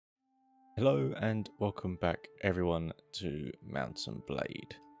Hello and welcome back everyone to Mountain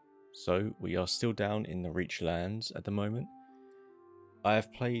Blade. So we are still down in the Reachlands at the moment. I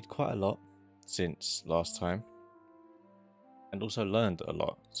have played quite a lot since last time and also learned a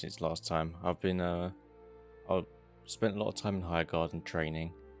lot since last time. I spent a lot of time in Higher Garden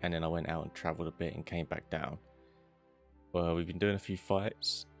training, and then I went out and travelled a bit and came back down. Well, we've been doing a few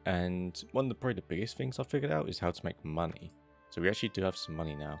fights, and probably the biggest things I figured out is how to make money. So we actually do have some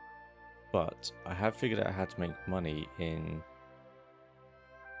money now. But I have figured out how to make money in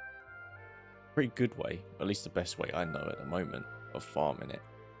a pretty good way, at least the best way I know at the moment of farming it.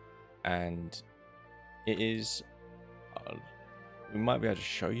 And it is, we might be able to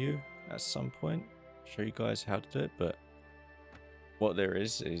show you at some point, show you guys how to do it, but what there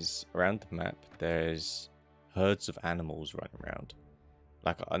is around the map, there's herds of animals running around.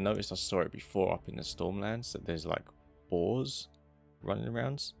 Like I noticed, I saw it before up in the Stormlands, that there's like boars running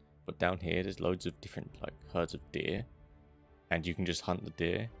around. But down here, there's loads of different like herds of deer, and you can just hunt the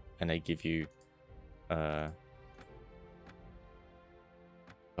deer, and they give you, if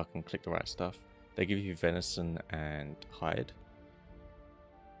I can click the right stuff, they give you venison and hide,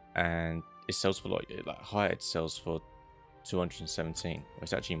 and it sells for like hide sells for 217.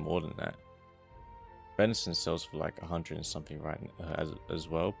 It's actually more than that. Venison sells for like 100 and something right as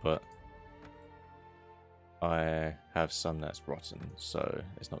well, but I have some that's rotten, so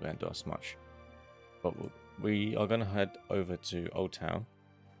it's not going to do us much. But we are going to head over to Old Town,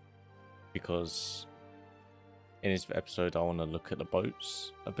 because in this episode I want to look at the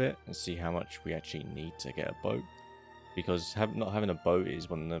boats a bit and see how much we actually need to get a boat. Because not having a boat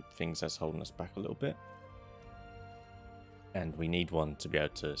is one of the things that's holding us back a little bit. And we need one to be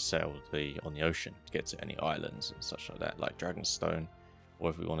able to sail on the ocean to get to any islands and such like that, like Dragonstone,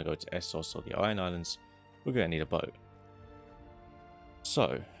 or if we want to go to Essos or the Iron Islands, we're going to need a boat.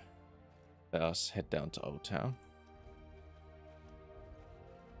 So, let us head down to Old Town.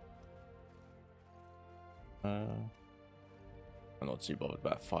 I'm not too bothered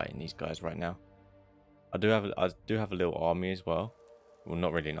about fighting these guys right now. I do have a little army as well. Well,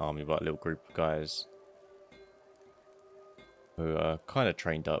 not really an army, but a little group of guys who are kind of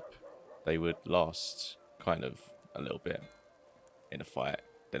trained up. They would last kind of a little bit in a fight.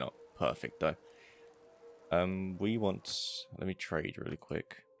 They're not perfect though. Let me trade really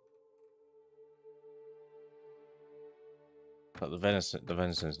quick. But the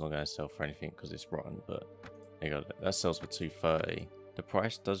venison's not going to sell for anything because it's rotten, but there you go, that sells for 230. The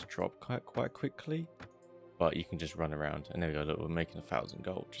price does drop quite quickly, but you can just run around, and there we go, look, we're making 1,000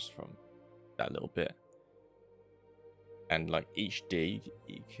 gold just from that little bit. And like each deer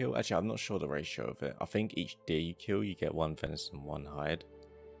you kill, actually I'm not sure the ratio of it, I think each deer you kill you get 1 venison, 1 hide,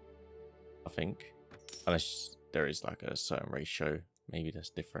 I think. Unless there is like a certain ratio, maybe that's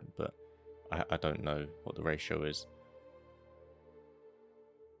different, but I don't know what the ratio is.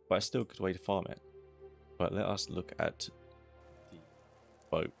 But it's still a good way to farm it. But let us look at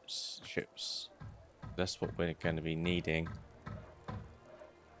the ships. That's what we're going to be needing.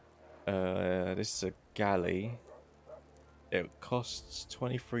 This is a galley. It costs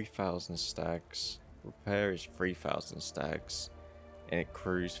 23,000 stags. Repair is 3,000 stags. And it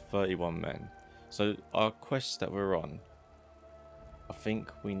crews 31 men. So our quest that we're on, I think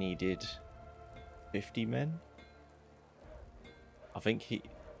we needed 50 men. I think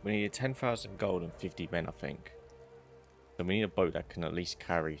we needed 10,000 gold and 50 men, I think. So we need a boat that can at least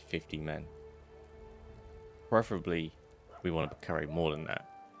carry 50 men. Preferably, we want to carry more than that.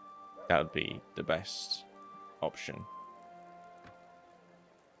 That would be the best option.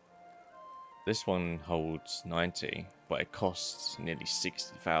 This one holds 90, but it costs nearly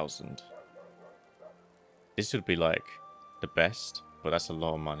 60,000. This would be like the best, but that's a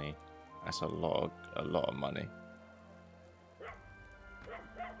lot of money. That's a lot of money.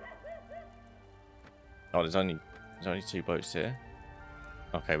 Oh, there's only 2 boats here.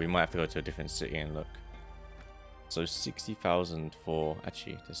 Okay, we might have to go to a different city and look. So 60,000 for,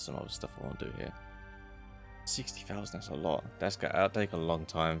 actually there's some other stuff I want to do here. 60,000, that's a lot. That'll take a long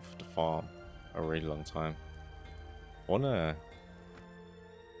time to farm, a really long time. I wanna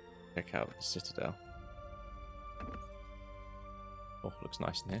check out the citadel. Oh, looks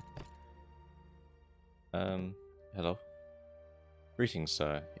nice in here. Hello. Greetings,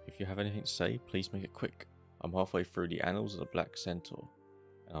 sir. If you have anything to say, please make it quick. I'm halfway through the Annals of the Black Centaur,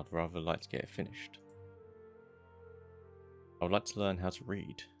 and I'd rather like to get it finished. I would like to learn how to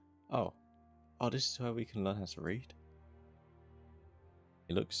read. Oh, this is how we can learn how to read?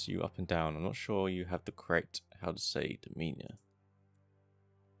 It looks you up and down. I'm not sure you have the correct how to say demeanor.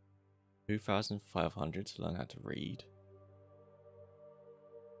 2,500 to learn how to read.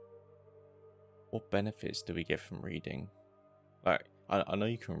 What benefits do we get from reading? Like, I know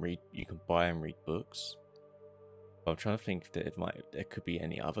you can read, you can buy and read books. But I'm trying to think that there could be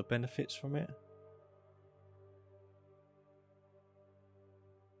any other benefits from it.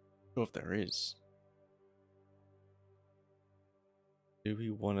 I'm sure if there is. Do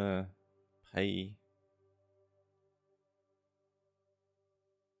we want to pay?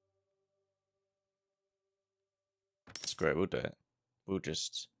 Screw it, we'll do it.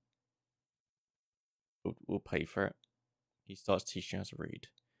 We'll pay for it. He starts teaching us to read.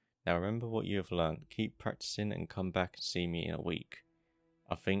 Now remember what you have learned. Keep practicing and come back and see me in a week.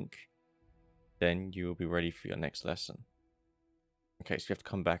 I think then you will be ready for your next lesson. Okay, so you have to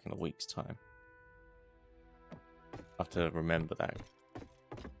come back in a week's time. I have to remember that.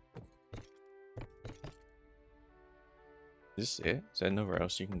 Is this it? Is there nowhere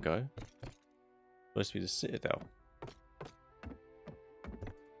else you can go? Supposed to be the Citadel.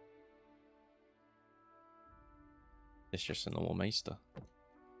 It's just a normal maester.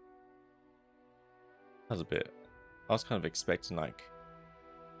 That was a bit... I was kind of expecting like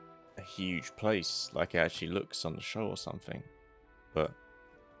a huge place, like it actually looks on the show or something. But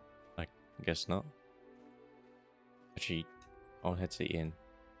I guess not. Actually, I'll head to the inn.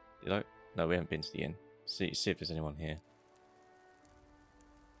 Did I? No, we haven't been to the inn. See if there's anyone here.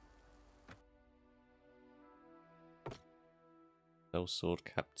 Bell Sword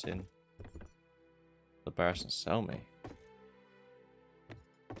Captain. The Barristan sell me.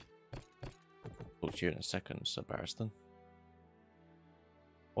 Talk to you in a second, Sir Barristan.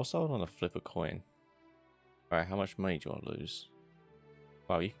 Also, I want to flip a coin. Alright, how much money do you want to lose?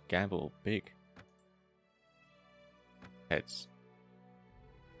 Wow, you can gamble big. Heads.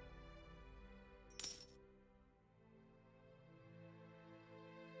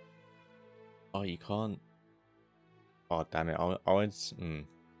 Oh, you can't. Oh, damn it. I went.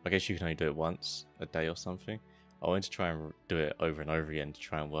 I guess you can only do it once a day or something. I wanted to try and do it over and over again to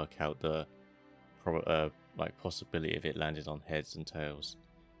try and work out the like possibility of it landing on heads and tails.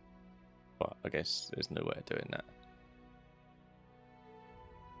 But I guess there's no way of doing that.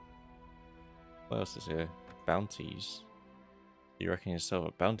 What else is here? Bounties. You reckon yourself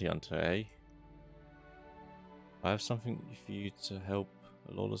a bounty hunter, eh? I have something for you to help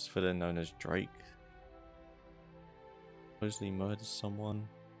a lawless villain known as Drake. Supposedly murdered someone.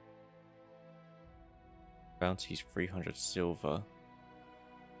 Bounty's 300 silver.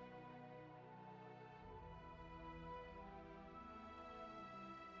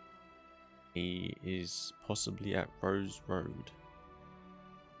 He is possibly at Rose Road.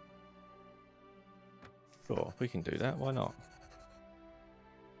 Sure, we can do that, why not?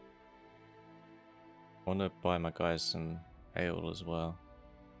 I want to buy my guys some ale as well.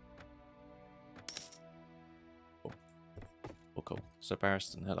 Cool. Oh, cool. Sir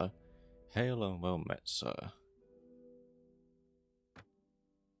Barristan, hello. Hail and well met, sir.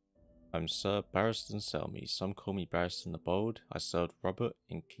 I'm Sir Barristan Selmy. Some call me Barristan the Bold. I served Robert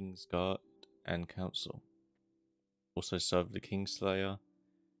in Kingsguard and Council. Also served the Kingslayer.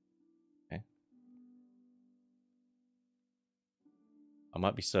 Okay. I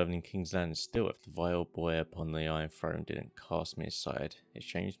might be serving in Kingsland still if the vile boy upon the Iron Throne didn't cast me aside. It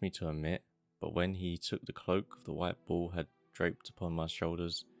shames me to admit, but when he took the cloak of the White Bull had draped upon my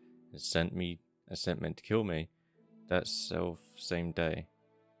shoulders and sent men to kill me, that same day,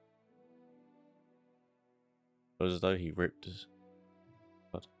 it was as though he ripped his...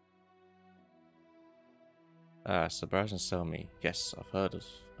 What? Ah, Sir Barristan Selmy. Yes, I've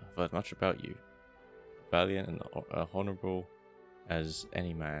heard much about you. Valiant and honourable as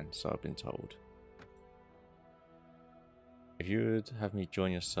any man, so I've been told. If you would have me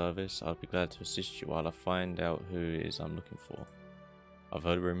join your service, I'd be glad to assist you while I find out who it is I'm looking for. I've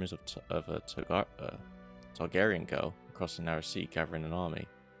heard rumours of a Targaryen girl across the narrow sea gathering an army.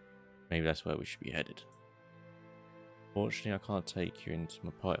 Maybe that's where we should be headed. Fortunately, I can't take you into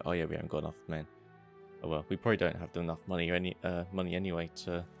my party. Oh yeah, we haven't got enough men. Oh well, we probably don't have enough money anyway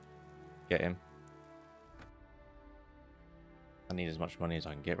to get him. I need as much money as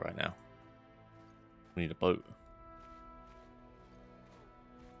I can get right now. We need a boat.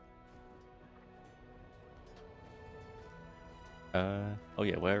 Oh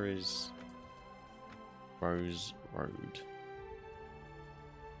yeah, where is Rose Road?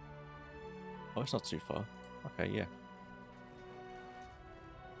 Oh, it's not too far. Okay, yeah.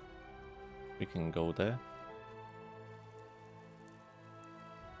 We can go there.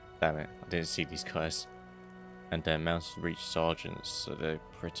 Damn it, I didn't see these guys. And they're mounted reach sergeants, so they're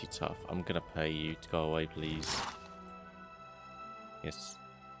pretty tough. I'm gonna pay you to go away, please. Yes.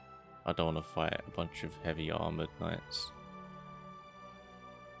 I don't want to fight a bunch of heavy armored knights.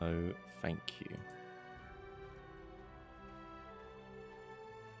 No, thank you.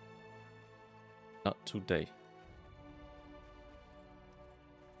 Not today.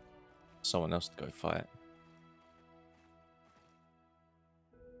 Someone else to go fight.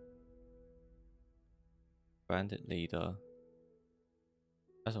 Bandit leader.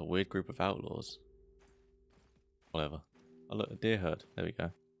 That's a weird group of outlaws. Whatever. Oh look, a deer herd. There we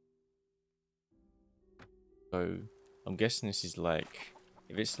go. So, I'm guessing this is like...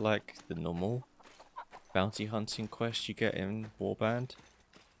 If it's like the normal bounty hunting quest you get in Warband,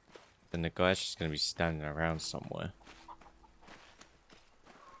 then the guy's just going to be standing around somewhere.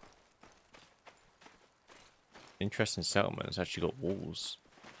 Interesting settlement. It's actually got walls.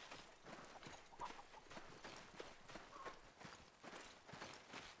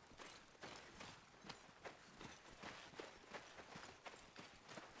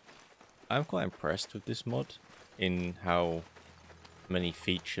 I'm quite impressed with this mod in how many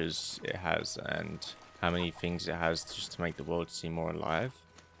features it has and how many things it has just to make the world seem more alive,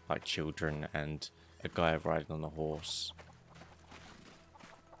 like children and a guy riding on a horse.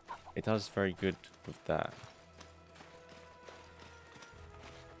 It does very good with that.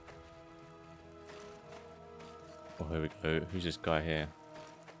 Oh, here we go. Who's this guy here?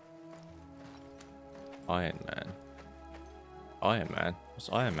 Iron Man. Iron Man? What's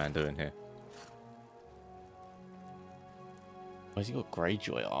Iron Man doing here? Why has he got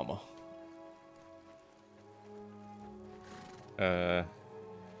Greyjoy armor? Oh,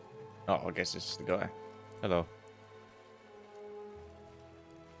 I guess it's the guy. Hello.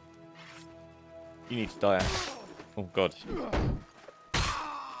 You need to die. Oh god.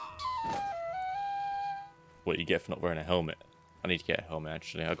 What you get for not wearing a helmet? I need to get a helmet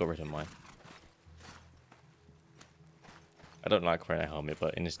actually. I got rid of mine. I don't like wearing a helmet,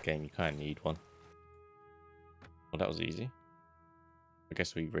 but in this game you kind of need one. Well, that was easy. I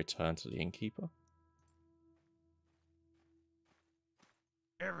guess we return to the innkeeper.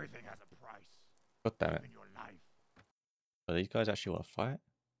 Everything has a price. God damn it. In your life. So these guys actually want to fight?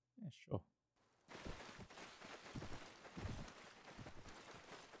 Yeah, sure.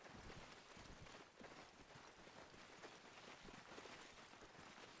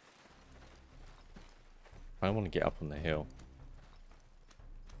 I want to get up on the hill.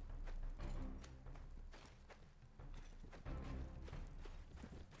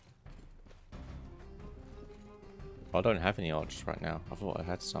 I don't have any archers right now. I thought I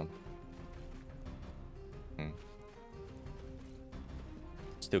had some.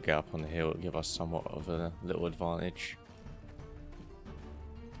 Still get up on the hill. It'll give us somewhat of a little advantage.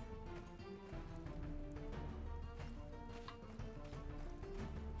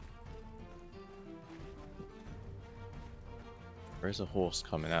 There is a horse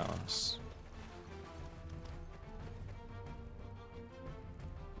coming at us.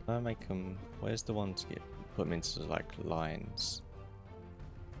 I make them. Where's the one to get put them into like lines?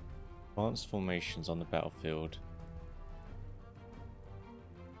 Advanced formations on the battlefield.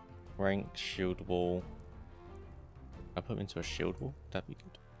 Rank shield wall. I put them into a shield wall. That'd be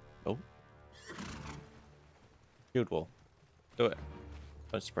good. Oh, shield wall. Do it.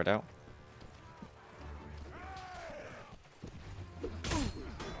 Don't spread out.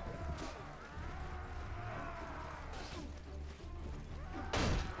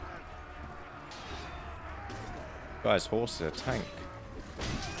 Guy's horse is a tank.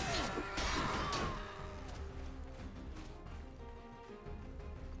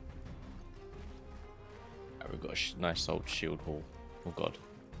 We've got a nice old shield wall. Oh god.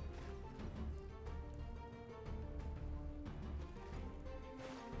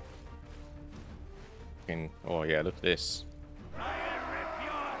 Oh yeah, look at this.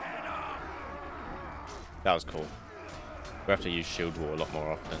 That was cool. We have to use shield wall a lot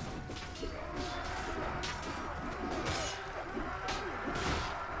more often.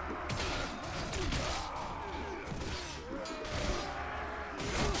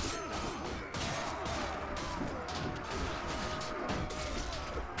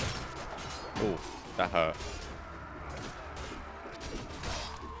 Oh, that hurt.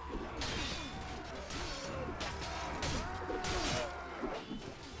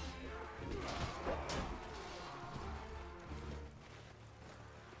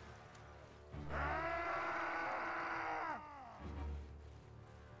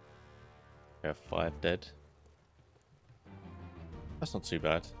 We have 5 dead. That's not too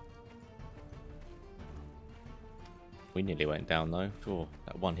bad. We nearly went down though. Oh,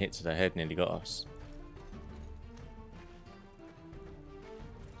 that one hit to the head nearly got us.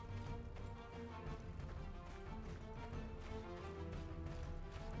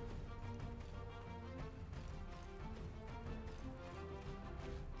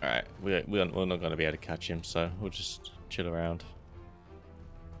 Alright, we're not going to be able to catch him, so we'll just chill around.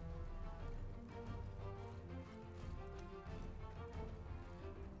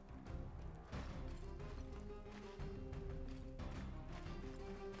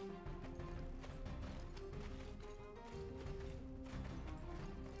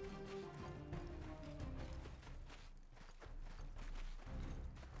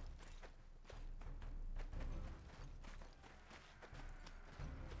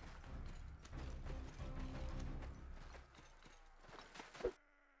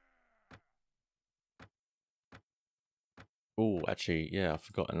 Oh, actually, yeah, I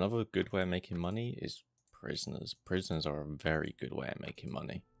forgot. Another good way of making money is prisoners. Prisoners are a very good way of making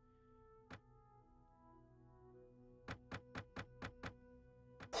money.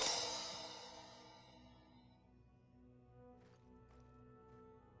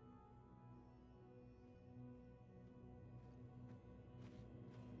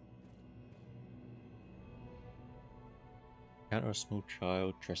 Encounter a small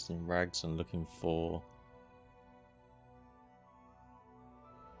child dressed in rags and looking for...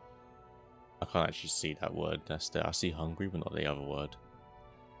 I can't actually see that word. That's the... I see hungry, but not the other word.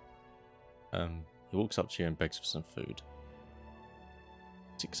 He walks up to you and begs for some food.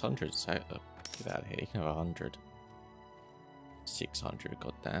 600. So, get out of here. You can have 100. 600.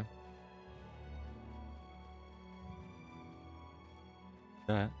 Goddamn.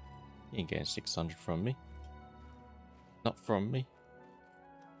 You ain't getting 600 from me. Not from me.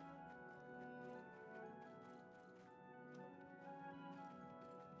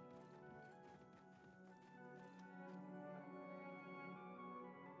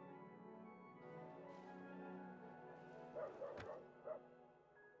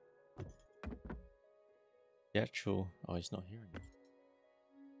 The actual... Oh, he's not hearing me.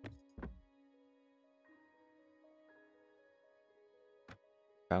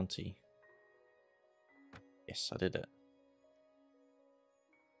 Bounty. Yes, I did it.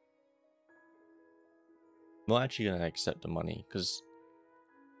 I'm not actually going to accept the money because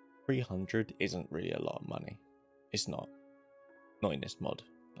 300 isn't really a lot of money. It's not. Not in this mod.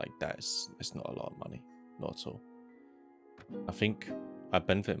 Like it's not a lot of money. Not at all. I think I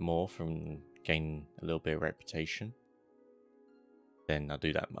benefit more from gaining a little bit of reputation than I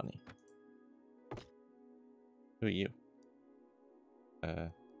do that money. Who are you?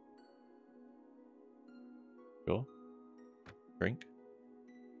 Sure. Drink.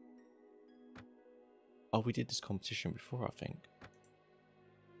 Oh, we did this competition before, I think.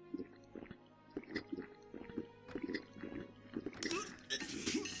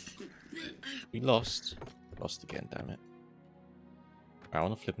 We lost. Lost again, damn it. I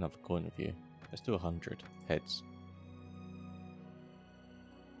want to flip another coin with you. Let's do 100 heads.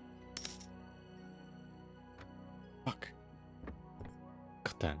 Fuck.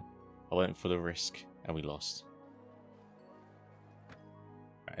 God damn. I went for the risk and we lost.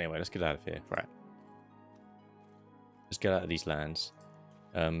 Right, anyway, let's get out of here. Right. Let's get out of these lands.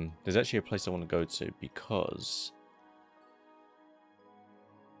 There's actually a place I want to go to because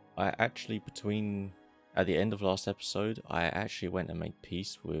I actually, at the end of last episode, I actually went and made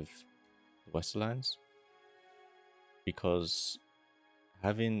peace with the Westerlands because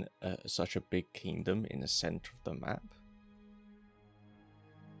having such a big kingdom in the center of the map,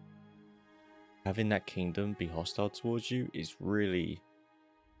 having that kingdom be hostile towards you is really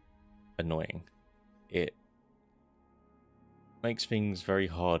annoying. It makes things very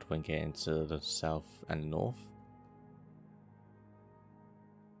hard when getting to the south and the north.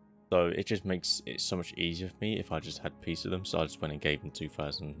 So it just makes it so much easier for me if I just had peace with them. So I just went and gave them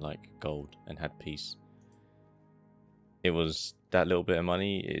 2,000 like gold and had peace. It was that little bit of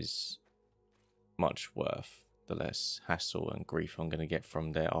money is much worth the less hassle and grief I'm gonna get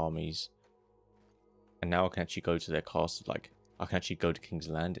from their armies. And now I can actually go to their castle. Like I can actually go to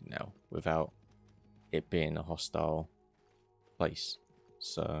Kingslanding now without it being a hostile place.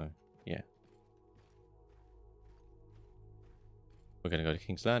 So yeah. We're going to go to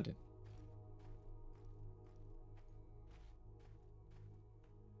King's Landing.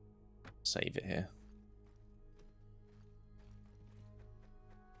 Save it here.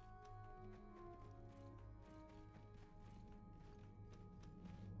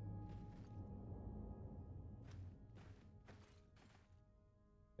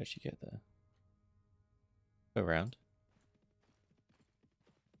 Where'd she get there? Go around.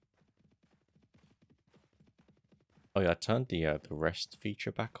 Oh yeah, I turned the rest feature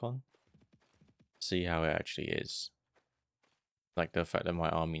back on. See how it actually is. Like the fact that my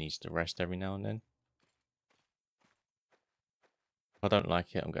army needs to rest every now and then. If I don't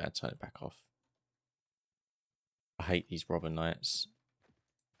like it, I'm going to turn it back off. I hate these robber knights.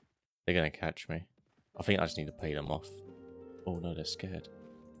 They're gonna catch me. I think I just need to pay them off. Oh no, they're scared.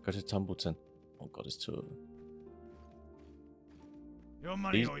 Go to Tumbleton. Oh god, there's two of them. Your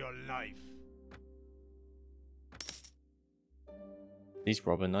money or your life. These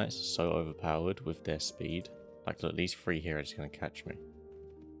robber knights are so overpowered with their speed. Like, look, these three here are just gonna catch me.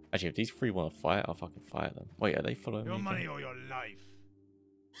 Actually, if these three want to fight, I'll fucking fight them. Wait, are they following me? Your money again? or your life.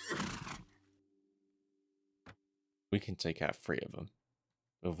 We can take out three of them.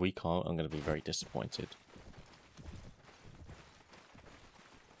 If we can't, I'm gonna be very disappointed.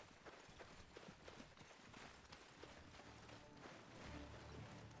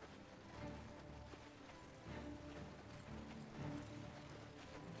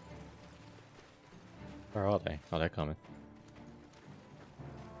 Where are they? Oh, they're coming.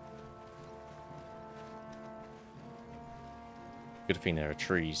 Good thing there are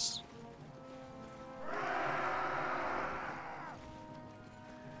trees.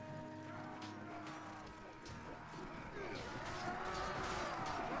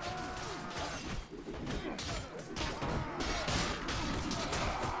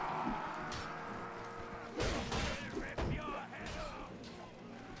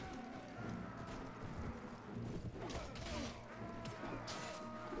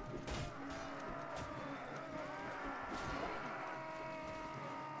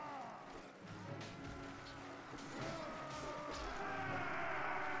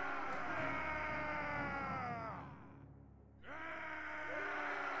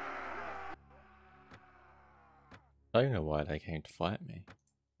 I don't know why they came to fight me.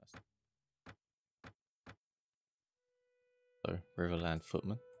 So, Riverland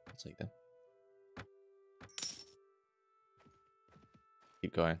Footmen. I'll take them.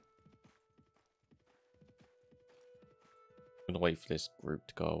 Keep going. I'm gonna wait for this group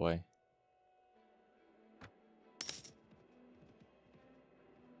to go away.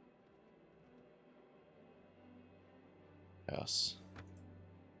 Yes.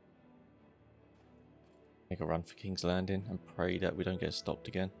 Make a run for King's Landing and pray that we don't get stopped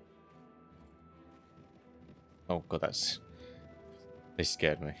again. Oh god, they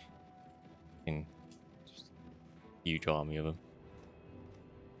scared me. In just a huge army of them.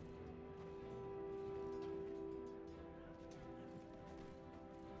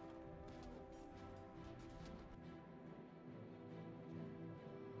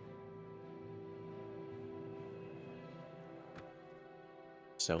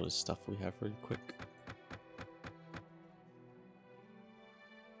 Sell the stuff we have really quick.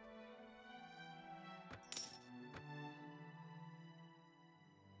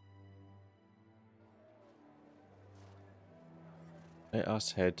 Let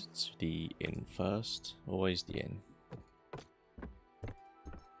us head to the inn first. Always the inn.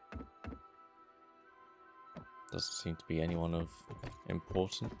 Doesn't seem to be anyone of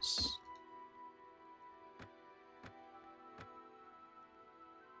importance.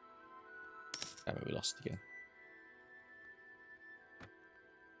 Damn it, we lost again.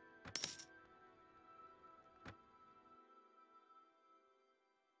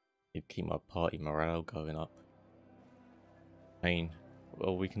 Need to keep my party morale going up. I mean,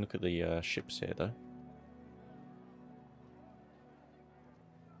 well, we can look at the ships here, though.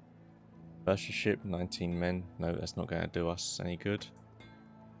 First ship, 19 men. No, that's not going to do us any good.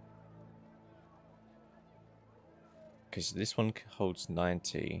 Because this one holds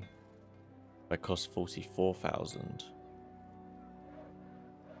 90. That costs 44,000.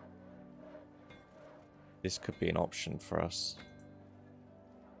 This could be an option for us.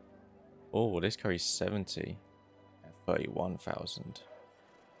 Oh, this carries 70. 31,000.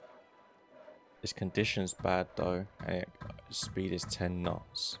 This condition's bad though, and speed is 10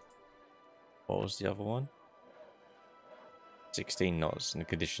 knots. What was the other one? 16 knots, and the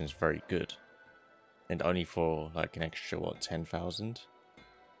condition's very good. And only for like an extra, what, 10,000?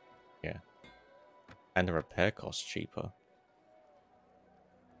 Yeah. And the repair cost cheaper.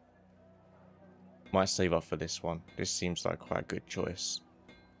 Might save up for this one. This seems like quite a good choice.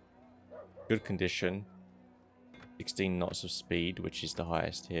 Good condition. 16 knots of speed, which is the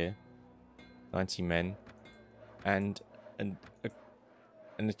highest here. 90 men. And an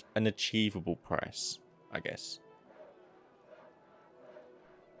achievable price, I guess.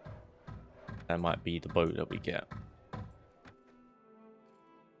 That might be the boat that we get.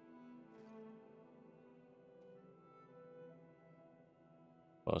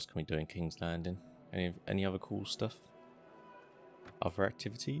 What else can we do in King's Landing? Any other cool stuff? Other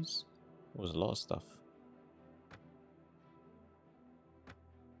activities? There was a lot of stuff.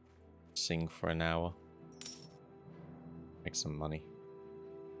 Sing for an hour. Make some money.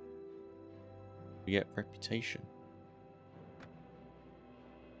 We get reputation.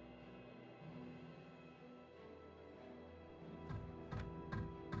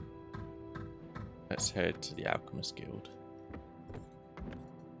 Let's head to the Alchemist Guild.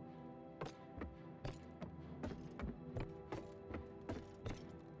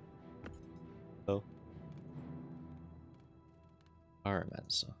 Oh.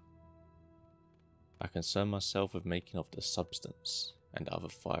 Pyromancer. I concern myself with making of the substance and other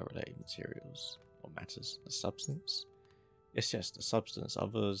fire-related materials or matters. The substance? Yes, the substance.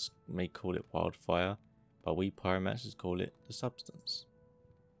 Others may call it wildfire, but we pyromancers call it the substance.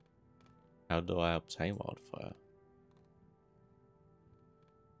 How do I obtain wildfire?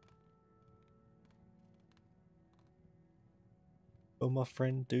 Well, my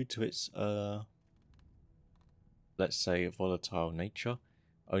friend, due to its, let's say, volatile nature,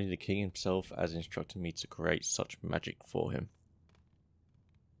 only the king himself has instructed me to create such magic for him.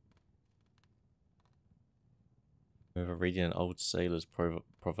 Remember reading an old sailor's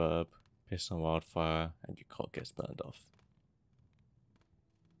proverb, piss on wildfire and your cock gets burned off.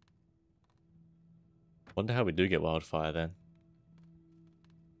 Wonder how we do get wildfire then.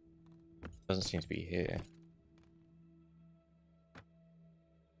 Doesn't seem to be here.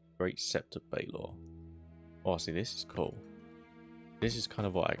 Great Scepter Baylor. Oh, see, this is cool. This is kind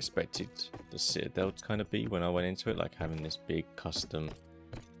of what I expected the Citadel to kind of be when I went into it, like having this big custom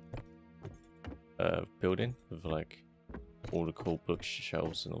building with like all the cool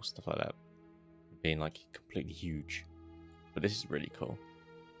bookshelves and all stuff like that, being like completely huge. But this is really cool.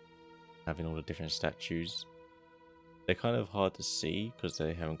 Having all the different statues. They're kind of hard to see because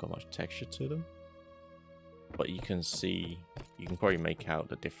they haven't got much texture to them. But you can see, you can probably make out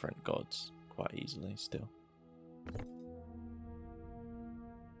the different gods quite easily still.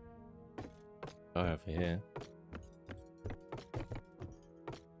 Go over here.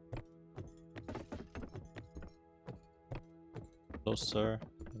 Hello, sir.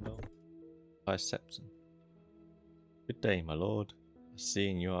 Hello. Hi, Septon. Good day, my lord. I see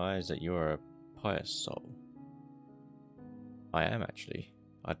in your eyes that you are a pious soul. I am, actually.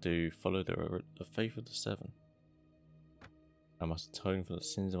 I do follow the faith of the Seven. I must atone for the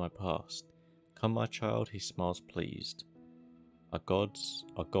sins of my past. Come, my child, he smiles pleased. Our God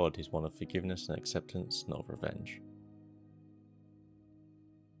is one of forgiveness and acceptance, not of revenge.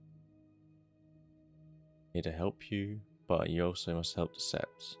 Here to help you, but you also must help the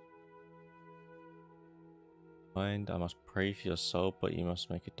Sept. Mind, I must pray for your soul, but you must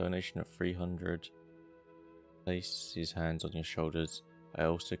make a donation of 300. Place his hands on your shoulders. I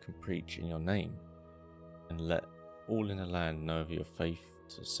also can preach in your name, and let all in the land know of your faith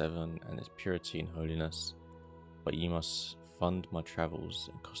to Seven and its purity and holiness. But you must fund my travels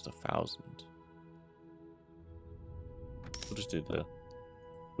and cost 1,000. We'll just do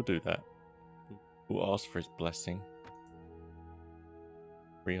we'll do that. We'll ask for his blessing.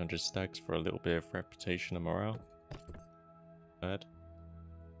 300 stacks for a little bit of reputation and morale. Bad.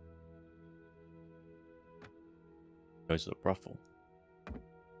 Goes to the brothel.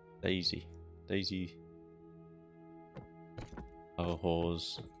 Daisy. Other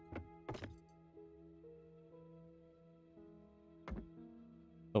whores.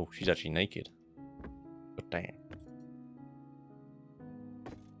 Oh, she's actually naked. But damn.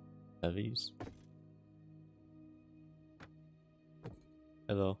 Levies.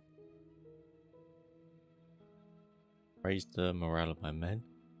 Hello. Raise the morale of my men.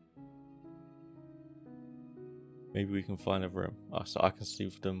 Maybe we can find a room. Oh, so I can sleep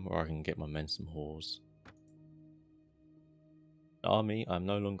with them, or I can get my men some whores. Army, I'm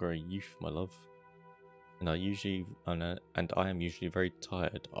no longer a youth, my love. And I am usually very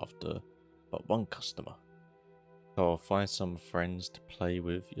tired after but one customer. So I'll find some friends to play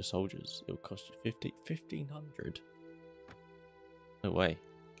with your soldiers. It'll cost you 1,500. No way.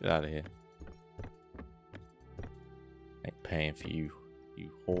 Get out of here. Ain't paying for you,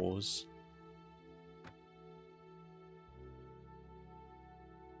 you whores.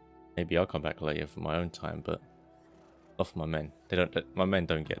 Maybe I'll come back later for my own time, but not for my men. My men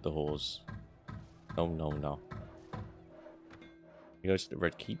don't get the whores. No. He goes to the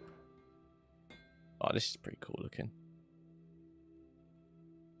Red Keep. Oh, this is pretty cool looking.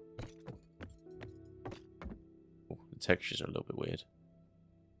 Oh, the textures are a little bit weird.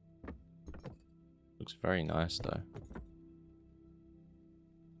 Looks very nice though.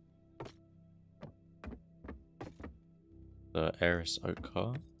 The Eris Oak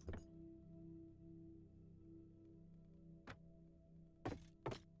car.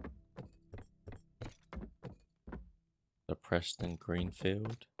 The Preston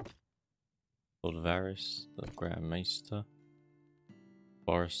Greenfield. Varys, the Grand Maester.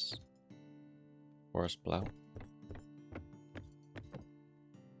 Boris Blau.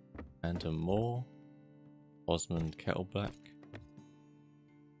 And a Moore. Osmond Kettleblack.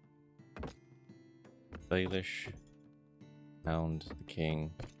 Baelish. Hound the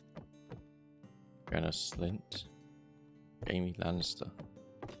King. Rhaena Slint. Jaime Lannister.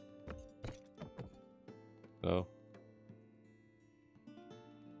 Hello.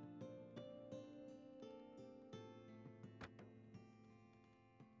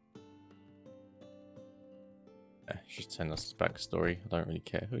 Just telling us his backstory. I don't really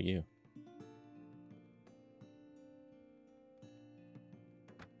care. Who are you?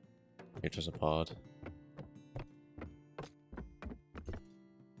 You're just a bard.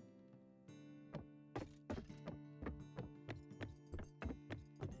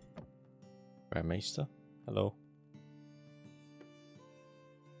 Grand Maester? Hello.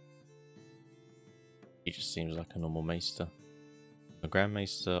 He just seems like a normal maester. A Grand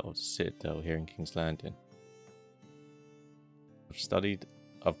Maester of the Citadel here in King's Landing.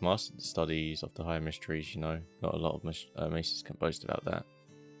 I've mastered the studies of the higher mysteries, you know. Not a lot of maesters can boast about that.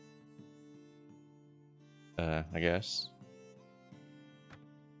 I guess.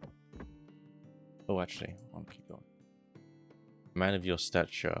 Oh, actually, I'll keep going. A man of your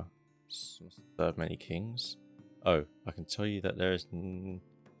stature must serve many kings. Oh, I can tell you that there is to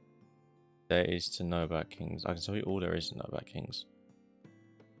know about kings. I can tell you all there is to know about kings.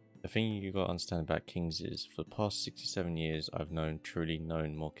 The thing you gotta understand about kings is, for the past 67 years, I've truly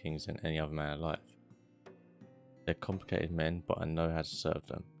known more kings than any other man alive. They're complicated men, but I know how to serve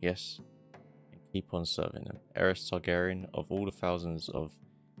them. Yes, and keep on serving them. Aerys Targaryen, of all the thousands of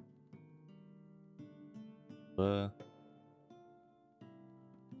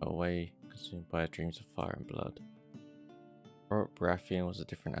away, consumed by dreams of fire and blood. Robert Baratheon was a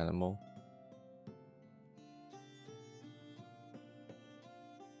different animal.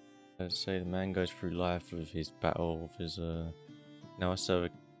 Let's say the man goes through life with his battle with his now I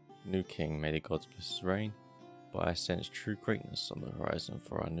serve a new king, may the gods bless his reign, but I sense true greatness on the horizon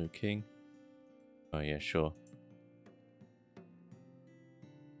for our new king. Oh yeah, sure.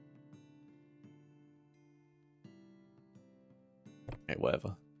 Okay,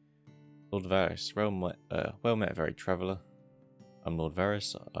 whatever. Lord Varys, well met, very traveller. I'm Lord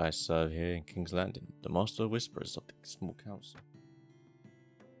Varys, I serve here in King's Landing, the Master of Whisperers of the Small Council.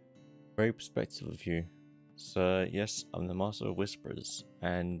 Very perspective of you. Sir, yes, I'm the Master of Whisperers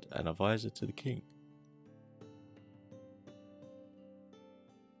and an advisor to the King.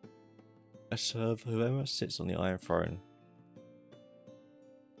 I serve whoever sits on the Iron Throne,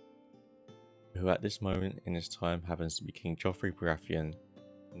 who at this moment in his time happens to be King Joffrey Baratheon.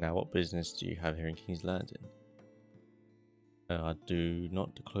 Now, what business do you have here in King's Landing? I do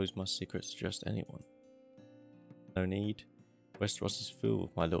not disclose my secrets to just anyone. No need. Westeros is filled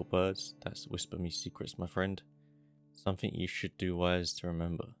with my little birds that whisper me secrets, my friend. Something you should do wise to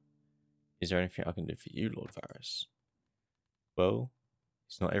remember. Is there anything I can do for you, Lord Varys? Well,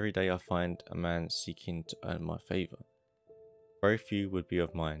 it's not every day I find a man seeking to earn my favour. Very few would be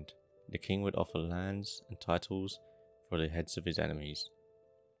of mind. The king would offer lands and titles for the heads of his enemies.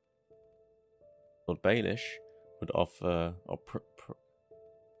 Lord Baelish would offer, or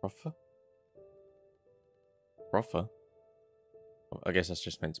proffer? I guess that's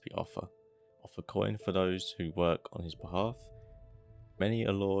just meant to be offer. Offer coin for those who work on his behalf. Many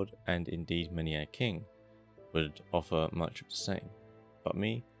a lord, and indeed many a king, would offer much of the same. But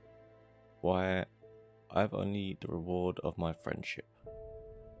me? Why, I've only the reward of my friendship.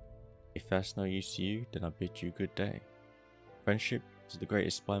 If that's no use to you, then I bid you good day. Friendship, to the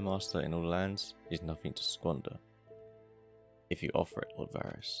greatest spy master in all lands, is nothing to squander. If you offer it, Lord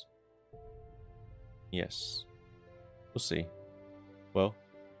Varys. Yes. We'll see. Well,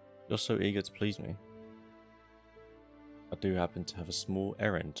 you're so eager to please me. I do happen to have a small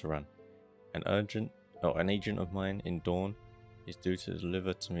errand to run. An agent of mine in Dawn is due to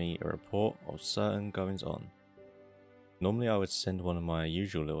deliver to me a report of certain goings on. Normally I would send one of my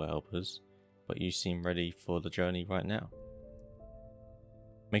usual little helpers, but you seem ready for the journey right now.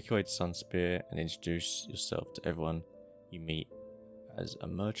 Make your way to Sunspear and introduce yourself to everyone you meet as a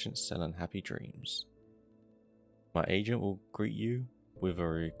merchant selling happy dreams. My agent will greet you with a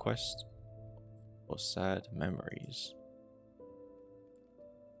request for sad memories.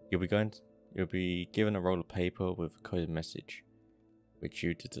 You'll be given a roll of paper with a coded message, which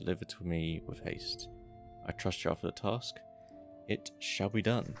you to deliver to me with haste. I trust you after the task. It shall be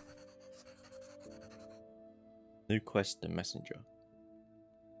done. New quest, the messenger.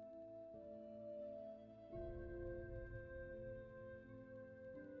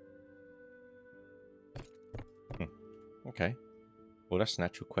 Okay. Well, that's an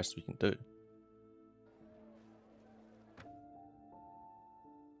actual quest we can do.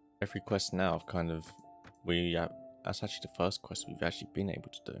 Every quest now I've kind of... that's actually the first quest we've actually been able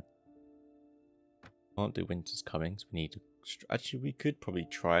to do. can't do Winter's Coming. So we need to... Actually, we could probably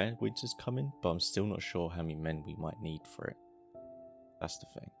try Winter's Coming, but I'm still not sure how many men we might need for it. That's the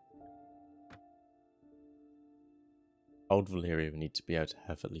thing. Old Valyria, we need to be able to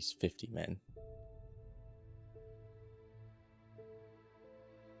have at least 50 men.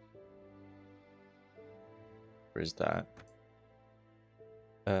 Where is that?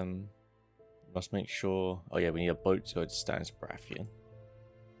 Must make sure... Oh yeah, we need a boat to go to Stannis Baratheon.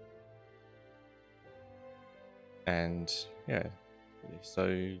 And yeah,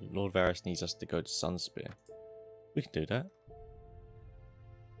 so Lord Varys needs us to go to Sunspear. We can do that.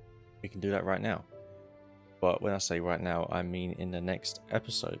 We can do that right now. But when I say right now, I mean in the next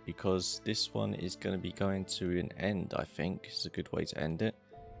episode, because this one is going to be going to an end, I think. It's a good way to end it.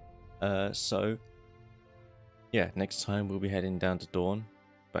 So, yeah, next time we'll be heading down to Dawn,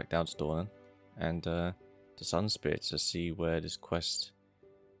 back down to Dawn, and to Sunspear to see where this quest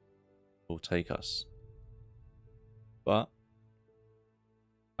will take us. But,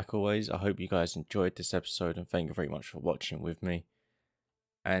 like always, I hope you guys enjoyed this episode, and thank you very much for watching with me.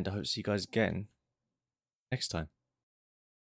 And I hope to see you guys again next time.